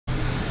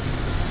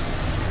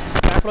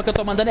falou que eu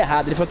tô mandando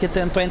errado. Ele falou que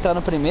tentou entrar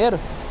no primeiro,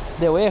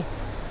 deu erro.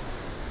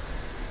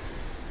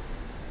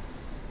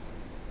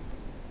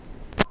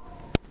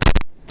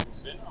 Não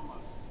sei não,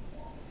 mano.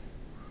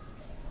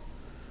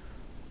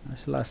 Vai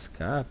se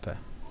lascar, pá.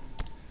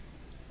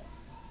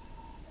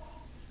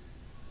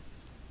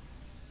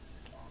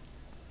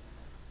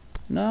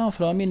 Não,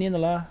 falou um menino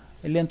lá.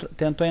 Ele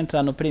tentou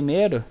entrar no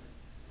primeiro.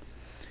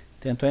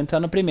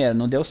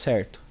 Não deu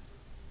certo.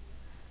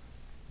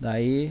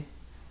 Daí.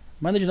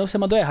 Manda de novo, você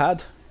mandou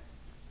errado.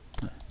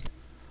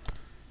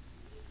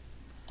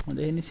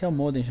 Mandei reiniciar o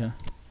modem já.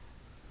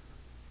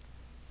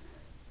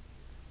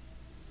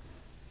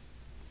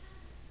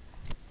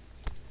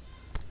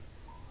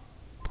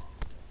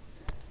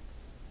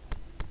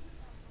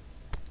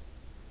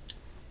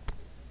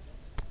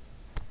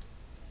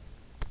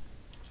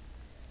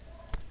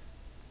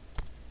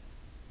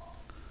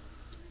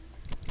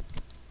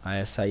 Ah,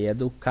 essa aí é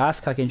do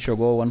Casca que a gente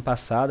jogou o ano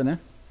passado, né?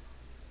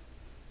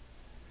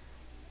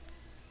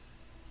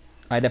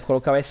 Aí dá pra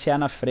colocar o SA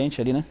na frente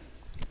ali, né?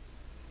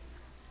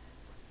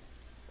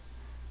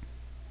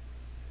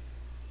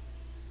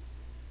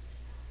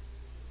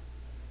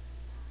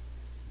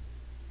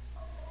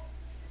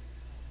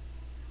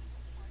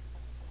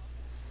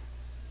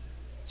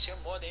 Tinha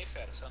modem aí,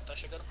 fera. Só não tá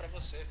chegando pra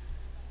você.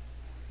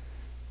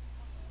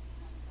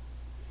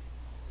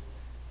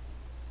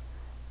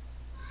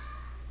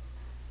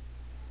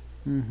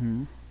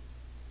 Uhum.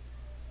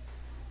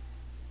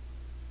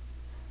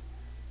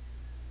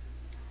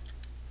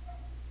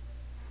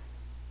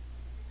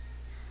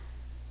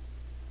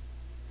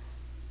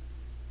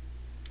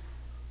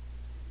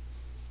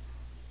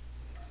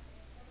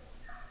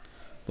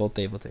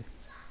 Voltei.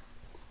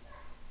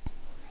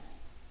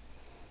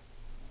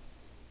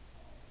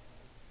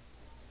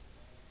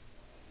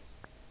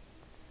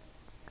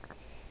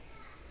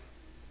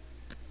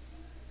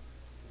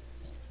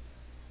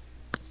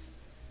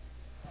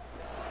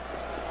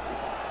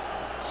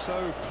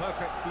 So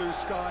perfect blue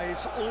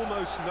skies,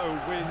 almost no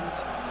wind,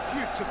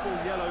 beautiful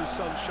yellow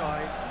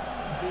sunshine.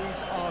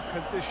 These are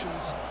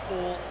conditions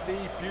for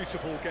the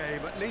beautiful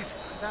game. At least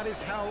that is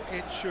how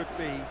it should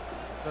be.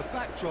 The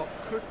backdrop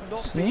could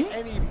not be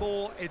any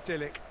more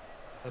idyllic.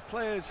 The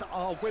players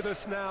are with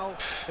us now.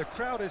 The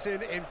crowd is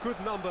in good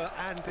number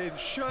and in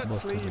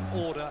shirt-sleeve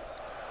order.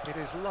 It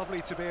is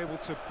lovely to be able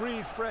to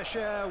breathe fresh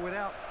air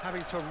without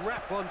having to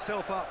wrap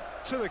oneself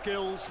up to the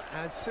gills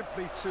and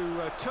simply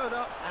to turn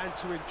up and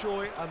to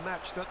enjoy a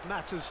match that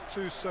matters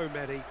to so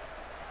many.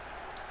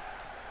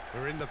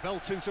 We're in the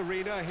Veltins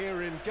Arena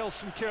here in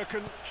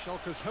Gelsenkirchen,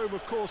 Schalke's home,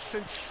 of course,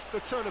 since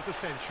the turn of the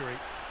century.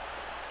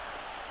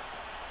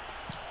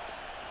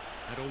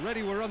 And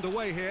already we're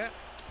underway here.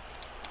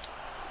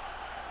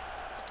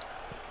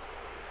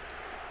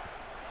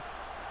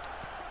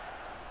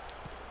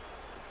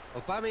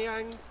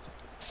 Aubameyang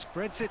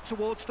spreads it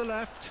towards the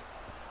left.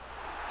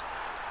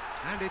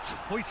 And it's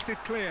hoisted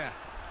clear.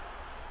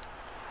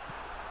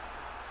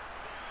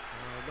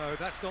 Oh, no,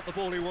 that's not the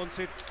ball he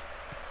wanted.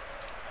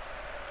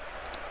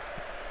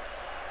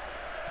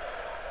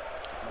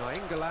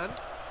 Nainggolan.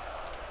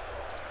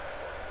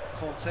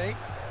 Conte.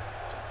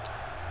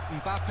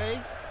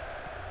 Mbappe.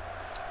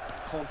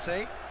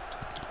 Conte.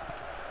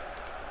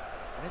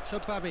 And it's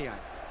Aubameyang.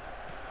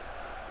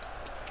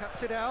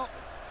 Cuts it out.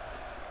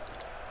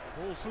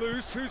 Ball's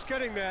loose, who's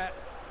getting there?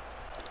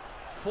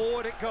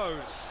 Forward it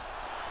goes.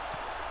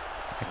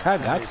 É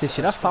cagar que vocês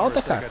tiram a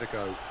falta, cara.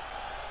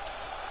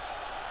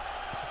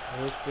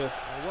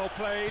 Well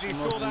played, he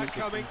saw that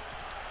coming.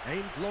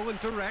 Aimed long and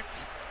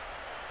direct.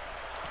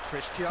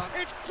 Cristiano.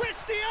 It's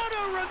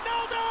Cristiano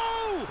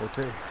Ronaldo!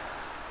 Voltei.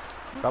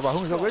 Tava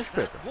ruim o jogo aí,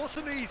 Espeta?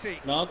 Wasn't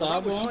easy. Não, tá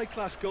That was bom.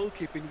 high-class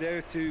goalkeeping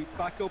there to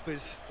back up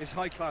his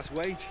high-class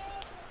wage.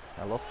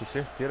 É logo com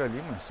certeiro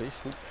ali, mano. 6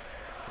 chutes.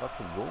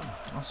 4 gols.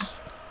 Nossa.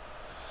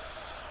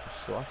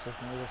 Que sorte essa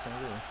finalização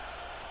dele.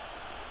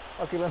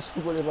 Olha que lance que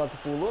o goleiro bate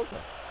pulou,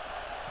 cara.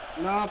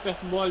 Não,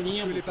 aperta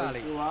bolinha, Koulibaly.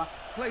 vou pular.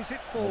 Plays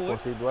it Eu forward.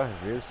 cortei 2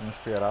 vezes, não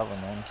esperava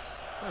não.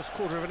 First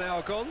quarter of an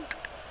hour gone.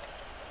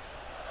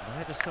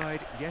 Neither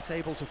side yet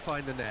able to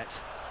find the net.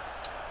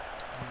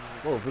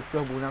 Pô, viu que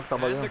o boneco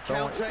tava And the lentão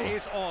counter aí,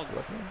 is on.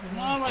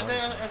 Não, mas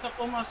essa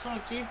formação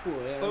aqui, pô,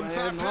 ela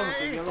é nova,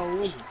 peguei ela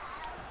hoje.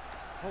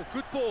 Oh,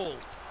 good ball.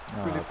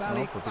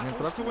 Koulibaly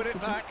battles to win it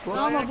back.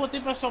 Não, mas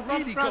botei pra sobrar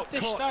Really pra got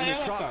caught testar in a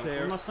ela, trap cara. A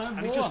there, formação é and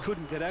he just boa.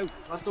 couldn't get out.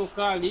 Pra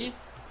tocar ali.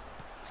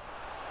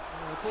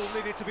 The ball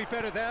needed to be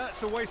better there.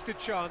 It's a wasted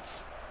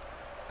chance.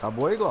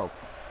 Acabou aí, Glauco?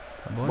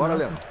 Acabou, Bora, não,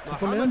 Leandro. tá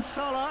comendo. Mohamed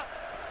Salah.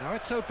 Now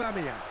it's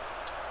Aubameyang.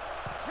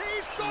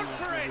 He's gone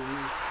for it.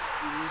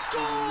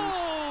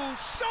 Goal!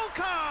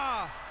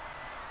 Schalke!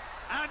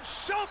 And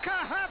Schalke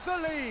have the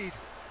lead.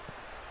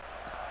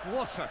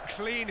 What a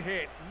clean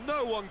hit.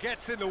 No one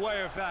gets in the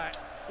way of that.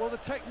 Well, the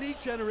technique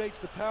generates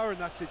the power in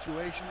that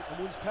situation, and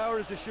once power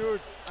is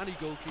assured, any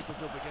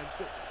goalkeeper's up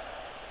against it.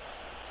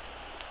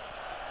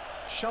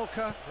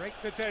 Schalke break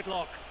the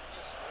deadlock.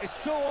 It's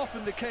so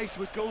often the case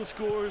with goal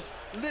scorers,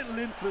 little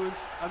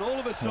influence, and all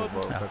of a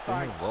sudden,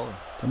 bang.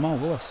 Tomar um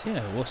gol assim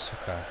é osso,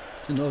 cara.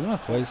 De novo, a mesma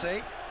coisa.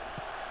 Conte.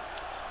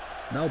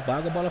 Dá o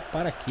bago, a bola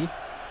para aqui.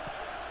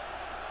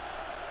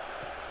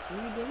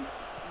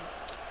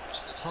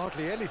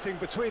 Hardly anything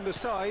between the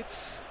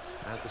sides,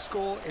 and the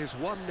score is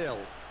 1-0.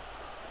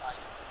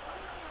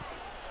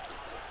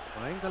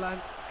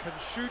 England can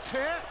shoot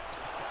here.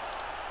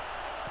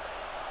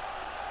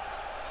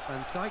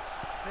 Van Dijk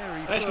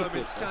very firm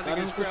in standing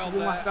his ground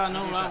there. It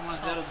is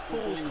a tough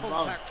full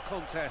contact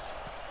contest.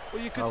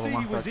 Well, you could see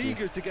he was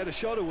eager to get a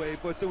shot away,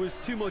 but there was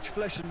too much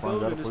flesh and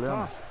bone in his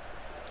path.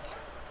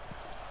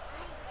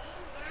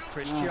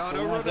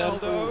 Cristiano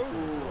Ronaldo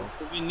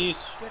Vinícius.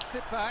 gets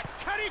it back.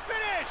 Can he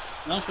finish?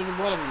 Não, show de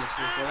bola, Vinícius.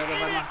 O colega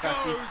vai marcar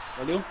aqui.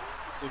 Valeu?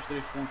 Seus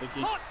 3 pontos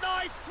aqui. Hot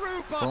knife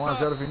through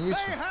buzzer. 1-0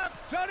 Vinícius. They have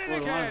done it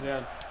Por 1 a again.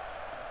 0.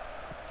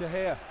 De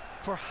Gea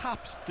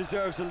perhaps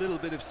deserves a little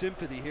bit of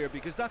sympathy here,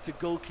 because that's a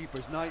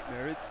goalkeeper's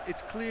nightmare.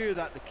 It's clear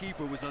that the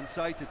keeper was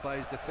unsighted by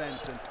his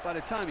defence, and by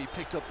the time he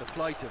picked up the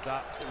flight of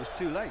that, it was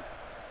too late.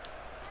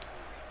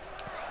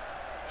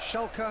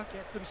 Schalke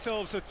get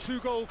themselves a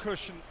 2-goal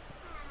cushion.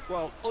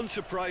 Well,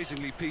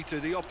 unsurprisingly, Peter,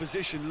 the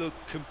opposition look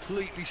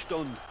completely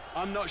stunned.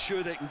 I'm not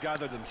sure they can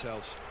gather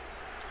themselves.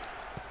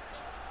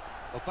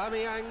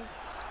 Aubameyang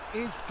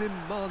is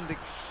demanding.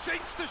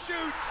 Shakes the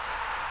shoots.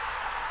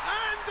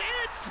 And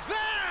it's there!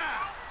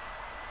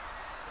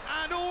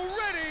 And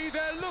already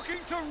they're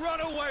looking to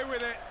run away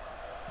with it.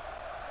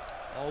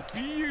 Oh,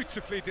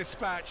 beautifully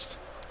dispatched.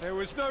 There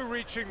was no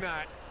reaching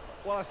that.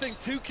 Well, I think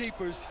 2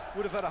 keepers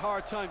would have had a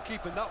hard time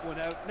keeping that one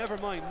out, never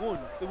mind 1.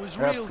 There was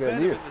real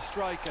venom in the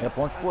strike. É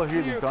ponto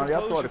corrido, então é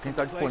aleatório. Quem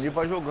tá disponível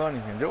vai jogando,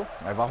 entendeu?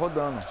 Aí vai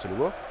rodando, se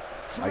ligou?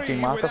 Aí quem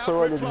marca sou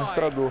eu ali,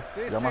 administrador.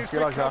 Já marquei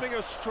lá já.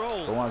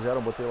 1-0,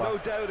 eu botei lá. No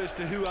doubt as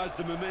to who has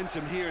the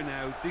momentum here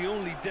now. The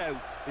only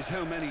doubt is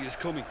how many is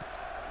coming.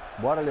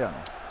 Bora, Leandro.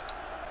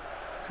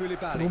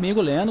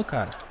 Comigo, Leno,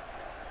 cara.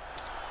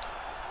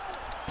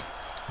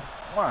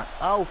 Ué,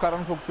 o cara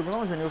não foi contigo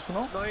não, Genilson,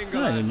 não? Não,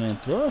 ele não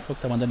entrou, falou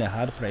que tá mandando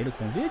errado pra ele o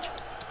convite.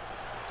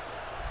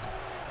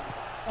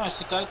 Ah,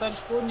 esse cara tá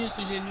disponível,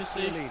 esse Genilson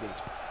aí.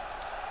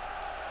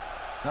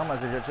 Não,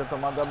 mas ele já tinha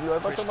tomado WO e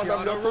vai tomar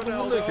WO todo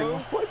mundo aí, que ele não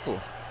foi, pô.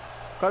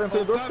 O cara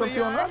entrou em 2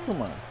 campeonatos,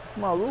 mano. Que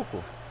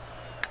maluco.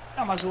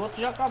 Ah, mas o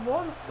outro já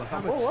acabou, né?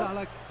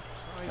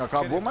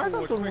 Acabou, mas tá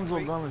todo mundo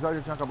jogando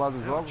já tinha acabado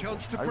os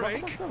jogos. Aí vai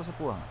começar essa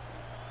porra.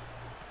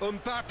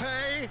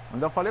 Mbappé.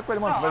 Ainda falei com ele,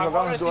 mano, tu vai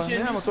jogar nos 2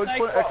 mesmo? Eu tô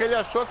disponível. É que ele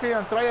achou que ia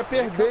entrar e ia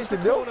perder,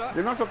 entendeu?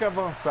 Ele não achou que ia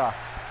avançar.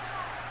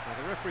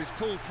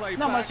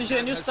 Não, mas esse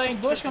Genilson tá em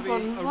 2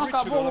 campeonatos, não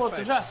acabou o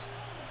outro já?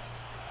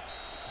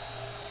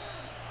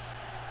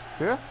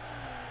 Quê?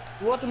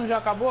 O outro não já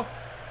acabou?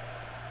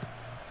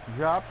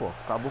 Já, pô.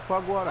 Acabou foi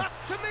agora.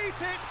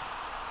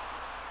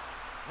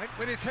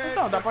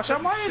 Então, dá pra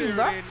chamar ele, não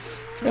dá?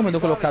 Ele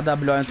mandou colocar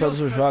WO em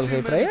todos os jogos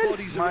aí pra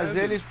ele? Mas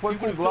ele foi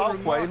com o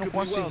Glauco, aí não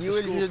conseguiu,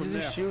 ele já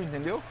desistiu,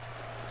 entendeu?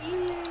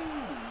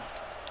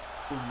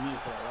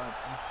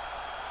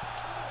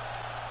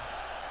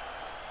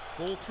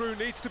 Ball through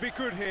needs to be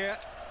good here.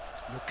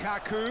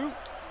 Lukaku.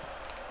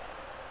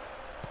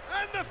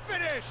 And the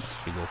finish!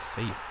 Pegou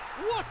feio.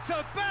 What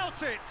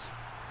about it?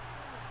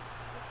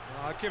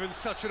 Given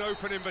such an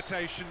open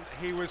invitation,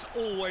 he was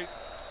always...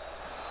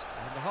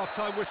 And the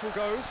half-time whistle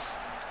goes.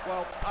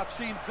 Well, I've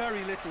seen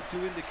very little to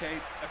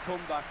indicate a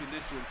comeback in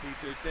this one,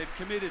 Peter. They've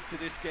committed to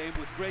this game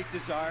with great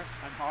desire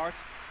and heart,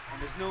 and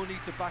there's no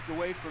need to back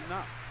away from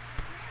that.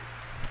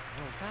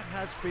 Well, that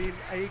has been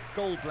a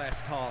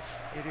goal-blessed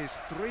half. It is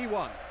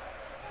 3-1.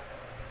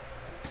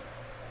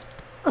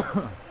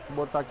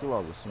 Vou botar aqui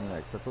logo esse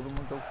moleque, tá todo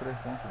mundo com 3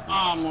 pontos.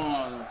 Ah,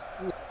 mano.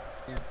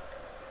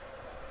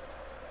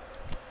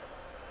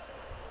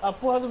 A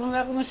porra do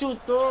boneco não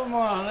chutou,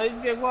 mano. Aí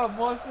pegou a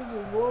bola e fez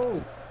o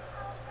gol.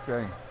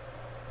 Quem?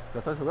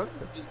 Já tá jogando,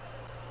 filho?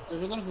 Tô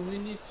jogando com o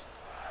Vinícius.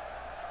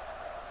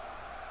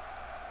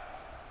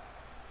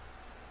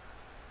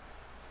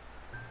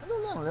 Cadê o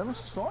Leno? O Leno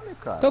some,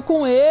 cara. Tô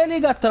com ele,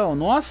 gatão.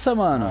 Nossa,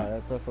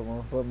 mano.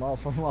 Foi mal,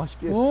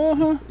 esqueci.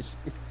 Porra.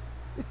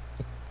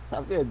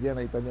 Tá perdendo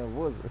aí, tá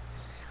nervoso?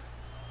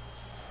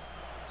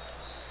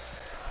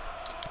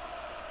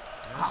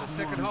 The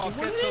second half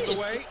gets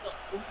underway.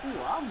 Vou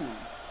pular,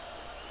 mano.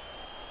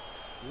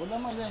 Vou dar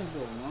mais ainda,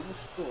 não vou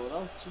estourar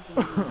o título.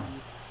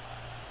 Vamos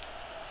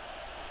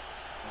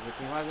ver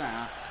quem vai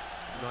ganhar.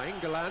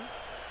 England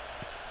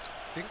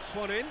dinks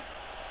one in,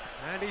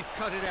 and he's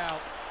cut it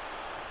out.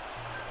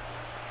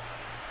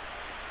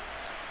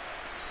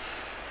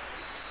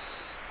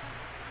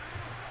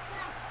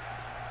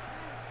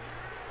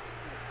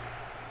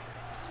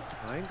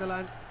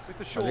 England with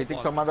the short Ele tem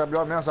que one. tomar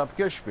WO mesmo, sabe por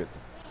quê, Chupeta?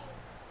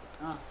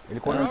 Ele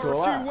quando Ah. entrou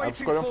lá, aí o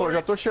Escolhão falou,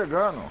 já tô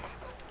chegando.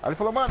 Aí ele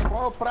falou, mano,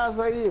 qual é o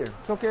prazo aí?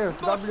 Não sei o que,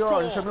 WO,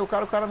 a gente chamei o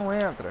cara não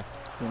entra.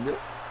 Entendeu?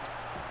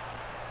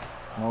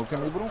 O maluco é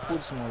meio broncudo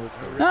esse maluco.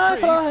 Ah,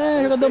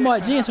 falou, jogador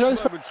modinha, você joga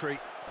esse...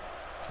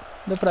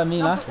 Deu pra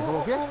mim lá. Você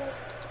falou o quê?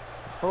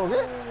 Falou o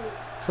quê?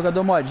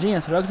 Jogador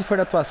modinha, você joga se for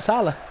da tua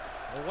sala?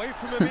 Away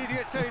from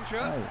immediate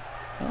danger.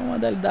 Vamos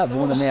mandar ele dar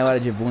bunda, meia hora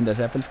de bunda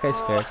já, pra ele ficar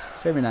esperto. Deixa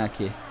eu terminar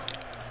aqui.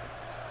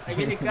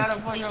 Aquele cara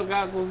foi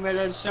jogar com o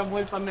melhor, chamou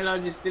ele pra melhor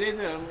de 3,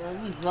 eu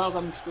não jogo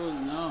amistoso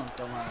não,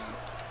 camarada.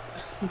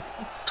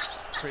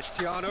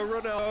 Cristiano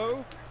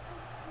Ronaldo.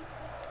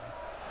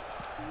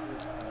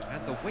 And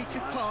the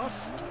weighted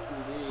pass.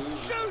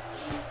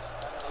 Shoots!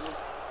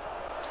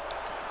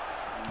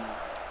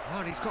 Oh,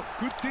 and he's got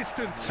good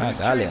distance. He's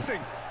chasing.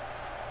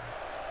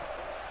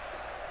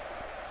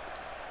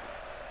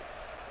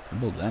 Tá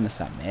bugando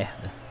essa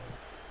merda.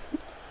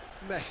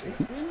 Messi.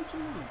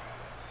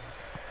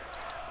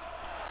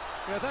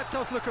 Yeah, that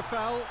does look a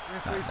foul.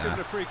 Referee's given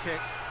a free kick.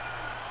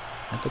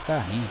 Mete o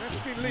carrinho Ref's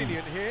aqui. been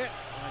lenient here.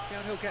 I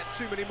doubt he'll get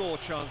too many more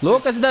chances.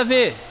 Lucas e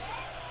Davi.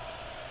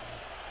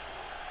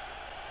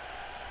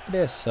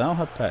 Pressão,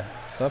 rapaz.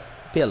 Só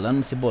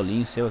pelando esse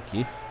bolinho seu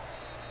aqui.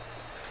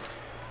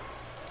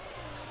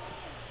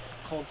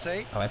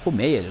 Conte. Vai pro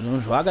meio, ele não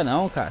joga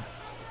não, cara.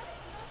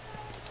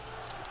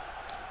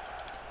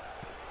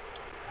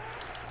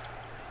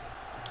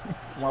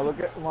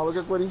 O maluco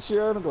é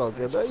corintiano,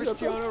 Glauco. É daí,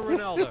 Cristiano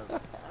Ronaldo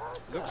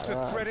looks to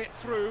thread it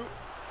through.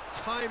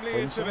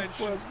 Timely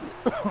intervention.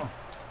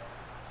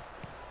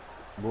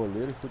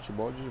 Goleiro e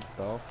futebol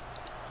digital.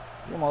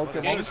 E o maluco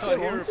é Well, muito side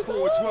here of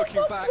forwards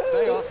working back.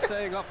 They are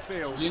staying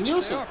upfield.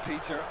 Leninho? They are,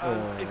 Peter,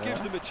 and it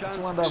gives them a chance Deixa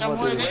eu to mandar a Chamou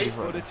foto ele dele aí, aqui,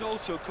 but velho. it's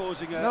also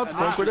causing Não, tô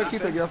falando com ele aqui,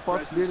 peguei a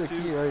foto dele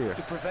aqui, aí.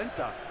 to prevent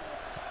that.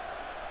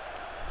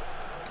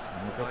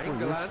 Nunca por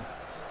England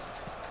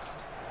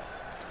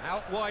isso.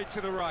 out wide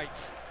to the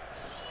right.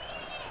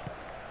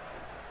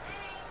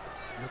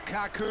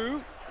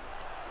 Lukaku.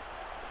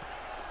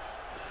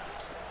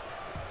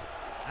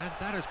 And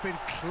that has been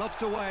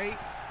clubbed away.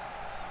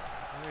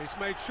 He's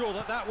made sure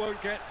that that won't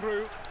get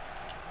through.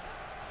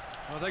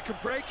 Well, they can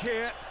break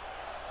here.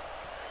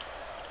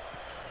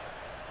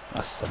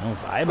 Nossa, não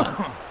vai,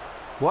 mano.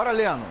 Bora,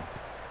 Leno.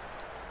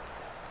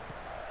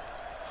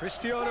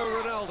 Cristiano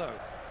Ronaldo.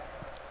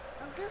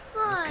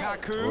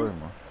 Lukaku. Oi,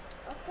 mano.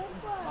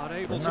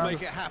 Unable to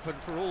make it happen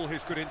for all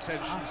his good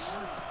intentions.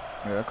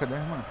 É, cadê a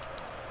irmã?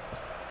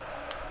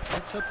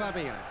 It's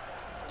Aubameyang.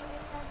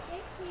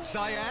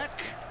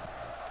 Ziyech.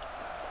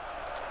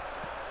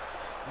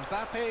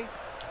 Mbappe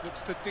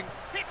looks to dink.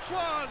 Hits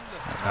one!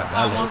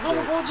 Cagar, Léo. Mandou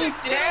um gol de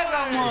entrega,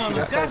 mano.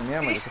 Essa é o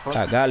mesmo, ele tá falando.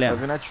 Cagar, Leno.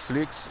 Vai ver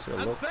Netflix, você é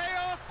And louco. they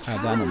are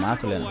Cagar no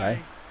mato, Leno,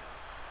 vai.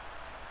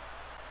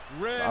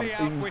 Really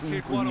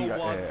outwitted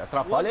one-on-one.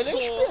 Atrapalha, ele é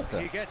Once more,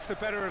 espeta. he gets the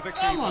better of the É,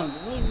 keeper.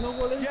 mano, meu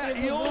goleiro Yeah,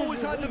 he entregou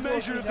always dois had the gols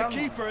measure of the já, mano.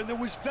 keeper, and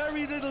there was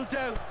very little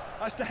doubt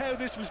as to how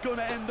this was going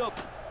to end up.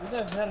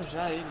 2-0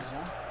 já, ele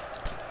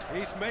já.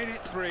 He's made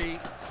it 3.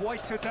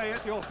 Quite a day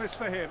at the office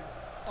for him.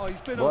 Oh,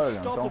 he's been Bora,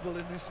 unstoppable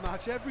in this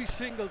match. Every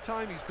single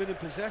time he's been in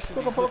possession,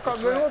 Tô he's falando looked a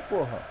que ganhou, threat.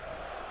 porra.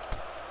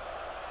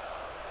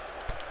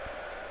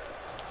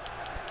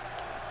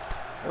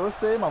 Eu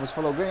sei, mas você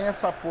falou, ganhei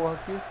essa porra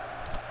aqui.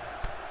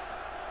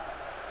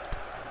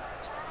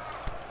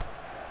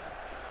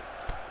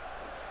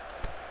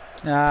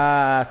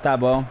 Ah, tá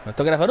bom. Eu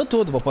tô gravando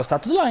tudo, vou postar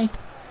tudo lá, hein.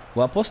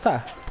 Vou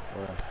apostar.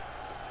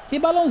 Que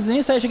balãozinho,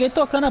 isso aí, eu cheguei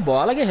tocando a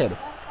bola, guerreiro.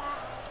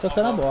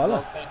 Tocando a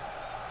bola.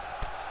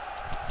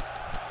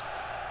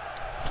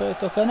 Tô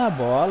tocando a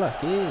bola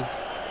aqui.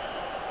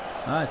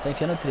 Ah, tá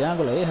enfiando o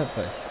triângulo aí,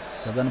 rapaz.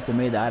 Jogando pro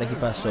meio da área aqui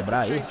pra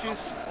sobrar aí.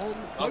 Changes on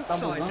Ó, both tá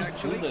sides, bugando tudo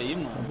actually. aí,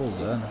 Tá mano.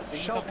 bugando.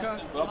 Schalke Eu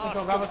lost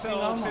jogava assim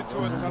não, themselves mano. into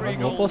a Eu vou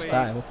 3-goal postar,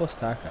 lead. eu vou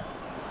postar, cara.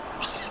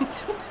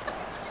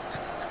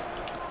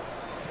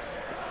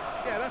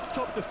 Yeah, that's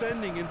top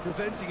defending and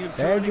preventing him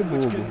Perde turning,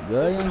 which bugo, can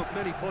ganha. open up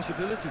many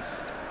possibilities.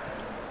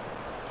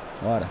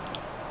 Bora.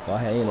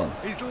 Corre aí, Leno.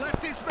 He's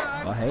left his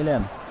man. Corre aí,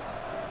 Leno.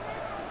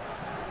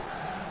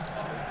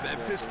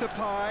 Memphis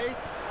Depay.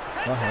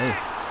 Corre aí.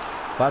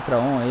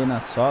 4-1 aí na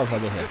sova,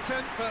 guerreiro.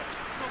 Attempt, but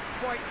not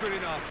quite good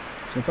enough.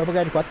 Se não for pra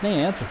ganhar de 4,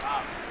 nem entra.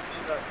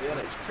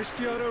 It's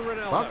Cristiano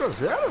Ronaldo.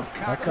 4-0?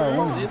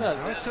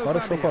 4-1. Fora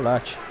o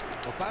chocolate.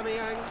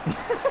 Aubameyang.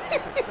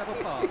 It's a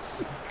clever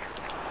pass.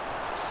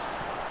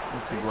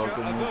 Esse Danger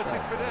bloco é muito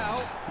averted for caro.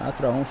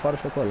 now. 4-1, fora o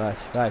chocolate.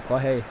 Vai,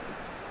 corre aí.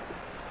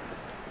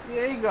 E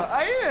aí, Gal?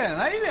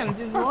 Aí, Leno,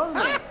 desvoando,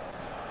 velho.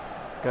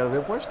 Quero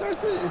ver postar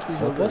esse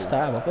jogo. Vou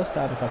postar, pra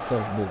falar que tô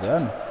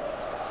bugando.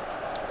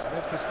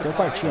 Memphis Tem um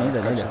Depay. quartinho ainda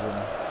Aí. nele, ó.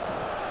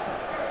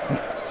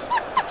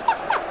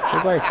 Tem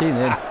um quartinho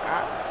nele.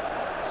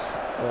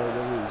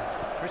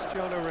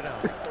 Cristiano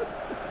Ronaldo.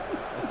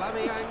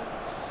 Aubameyang.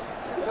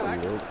 It's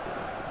back. The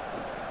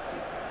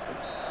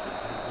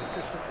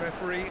assistant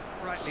referee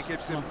rightly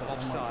gives him Nossa,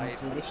 offside.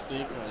 eu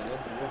gostei, cara. É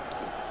boa.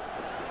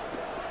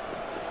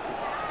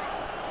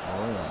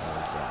 Olha,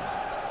 moça.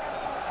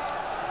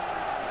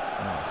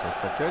 Não, só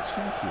fica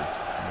quietinho aqui.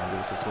 Não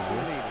deixa você ver.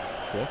 Leninho.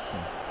 Que é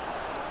assim.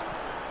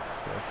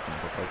 Que é assim,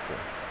 papai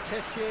quer.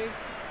 Kessié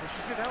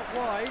pushes it out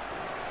wide.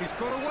 He's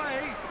got away.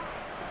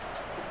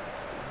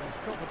 He's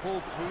got the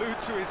ball glued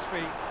to his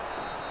feet.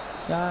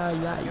 Ai,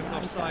 Given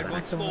offside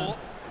once caraca, more.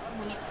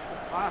 mano.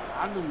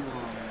 Parado,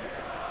 mano.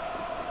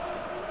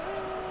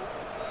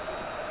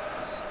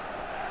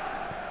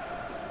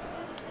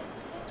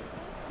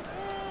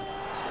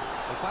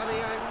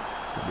 Aubameyang.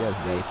 Subi as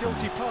 10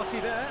 Guilty também. party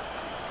there.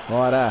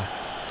 Bora.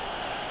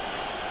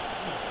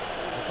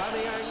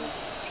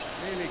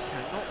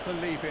 not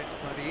believe it,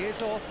 but he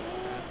is off,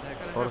 and they're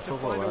going to have to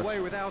find a way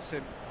without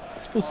him.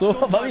 Expulsou o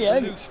Sometimes a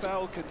Aubameyang. loose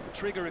foul can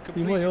trigger a E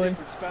completely moiou, hein?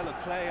 different spell of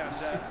play, and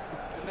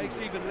it makes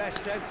even less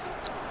sense.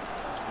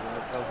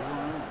 Tá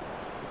voando.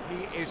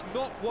 He is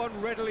not one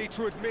readily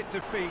to admit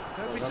defeat.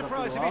 Don't be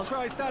surprised if he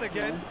tries that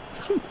again.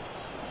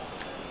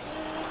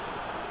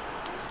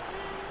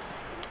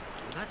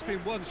 And that's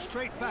been one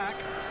straight back.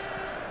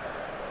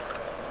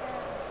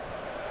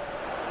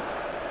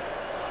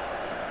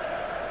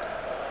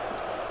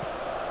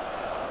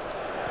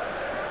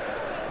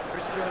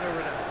 Cristiano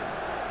Ronaldo.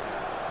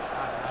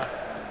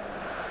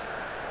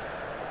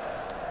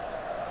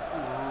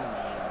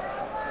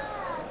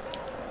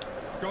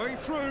 Going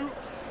through.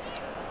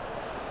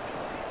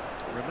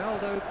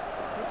 Ronaldo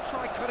could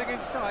try cutting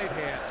inside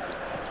here.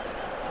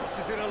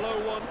 Crosses in a low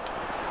one.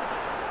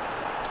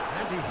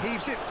 And he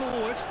heaves it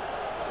forward.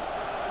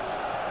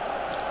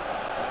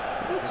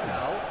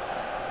 Vidal.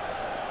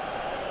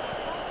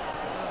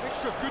 A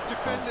mixture of good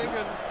defending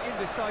and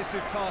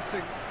indecisive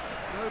passing.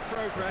 No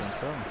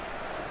progress.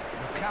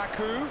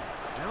 Lukaku.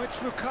 Now it's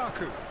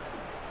Lukaku.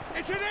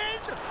 Is it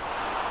in?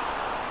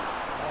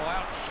 Oh,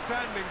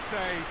 outstanding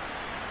save.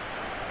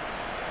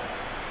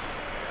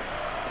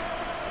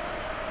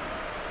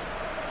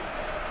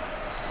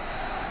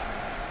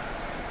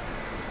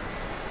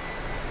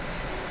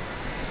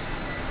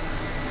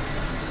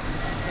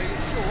 Played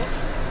it short.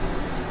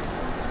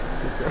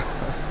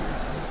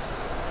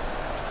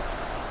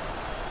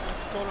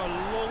 It's gone a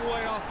long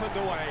way up and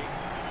away.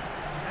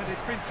 And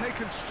it's been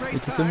taken straight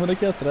Aqui tem um back.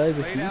 aqui atrás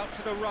Played aqui. out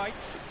to the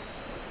right.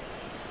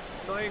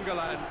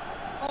 Nainggolan.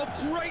 Oh,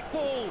 great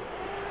ball!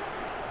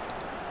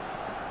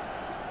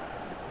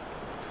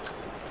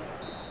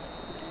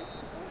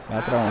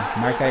 Vai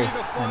marca aí,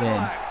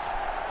 Leninho.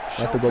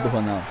 Bota o gol do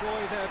Ronaldo.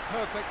 Enjoy their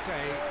perfect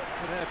day.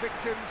 For their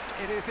victims,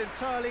 it is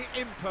entirely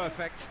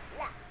imperfect.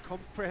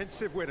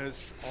 Comprehensive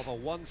winners of a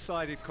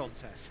one-sided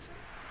contest.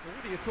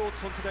 What are your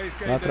thoughts on today's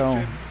game, 4-1. then,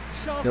 Jim?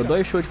 Deu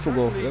 2 chutes pro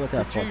gol. Eu botei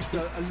a Produced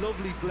foto. a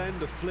lovely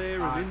blend of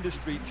flair and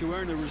industry to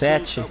earn a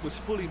result Sete. that was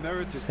fully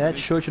merited. 7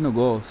 chutes no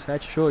gol. 7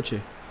 chutes.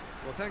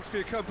 Well, thanks for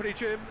your company,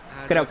 Jim.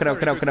 and Creu, a creu,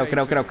 very creu, good creu, day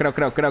creu, to creu, you. creu,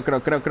 creu, creu,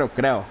 creu, creu, creu,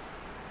 creu.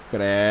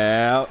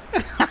 Creu.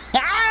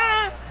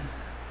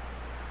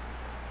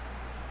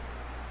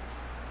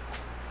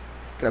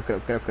 Creu, creu,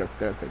 creu, creu,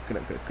 creu, creu,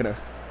 creu, creu, creu.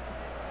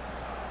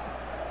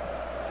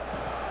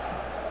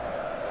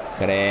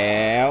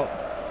 Creu.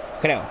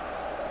 Creu.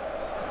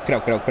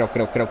 Creu, creu, creu,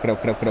 creu, creu, creu,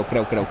 creu, creu,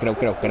 creu, creu, creu,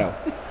 creu, creu.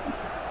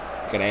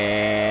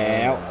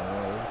 Creu.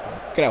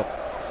 Creu.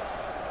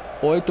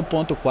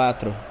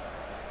 8.4.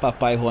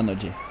 Papai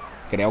Ronald.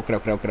 Creu, creu,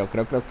 creu, creu,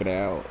 creu, creu,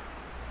 creu.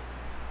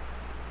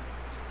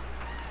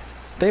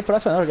 Tem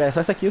próxima não, galera. É só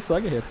essa aqui só,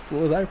 guerreiro.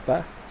 Vou usar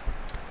pá.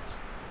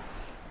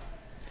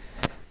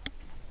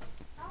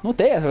 Não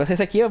tem,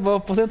 esse aqui eu vou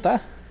aposentar.